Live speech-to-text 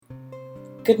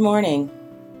Good morning.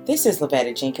 This is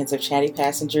Lavetta Jenkins of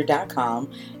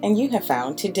ChattyPassenger.com, and you have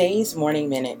found today's Morning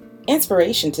Minute,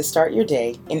 inspiration to start your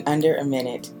day in under a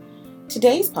minute.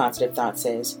 Today's positive thought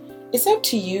says, it's up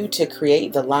to you to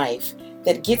create the life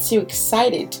that gets you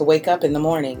excited to wake up in the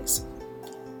mornings.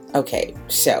 Okay,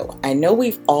 so I know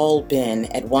we've all been,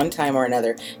 at one time or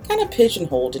another, kind of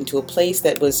pigeonholed into a place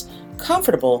that was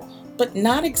comfortable, but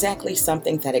not exactly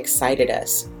something that excited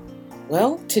us.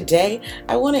 Well, today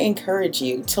I want to encourage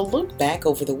you to look back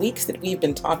over the weeks that we've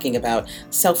been talking about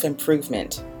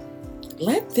self-improvement.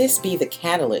 Let this be the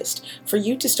catalyst for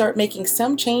you to start making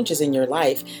some changes in your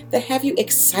life that have you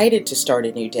excited to start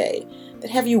a new day, that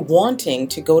have you wanting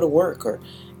to go to work or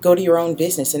go to your own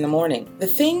business in the morning. The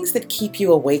things that keep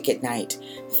you awake at night,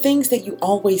 the things that you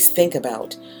always think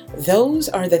about, those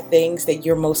are the things that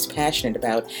you're most passionate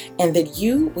about and that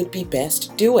you would be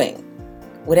best doing.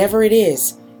 Whatever it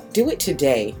is, do it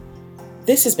today.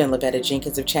 This has been Lavetta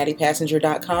Jenkins of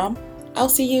ChattyPassenger.com. I'll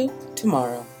see you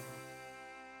tomorrow.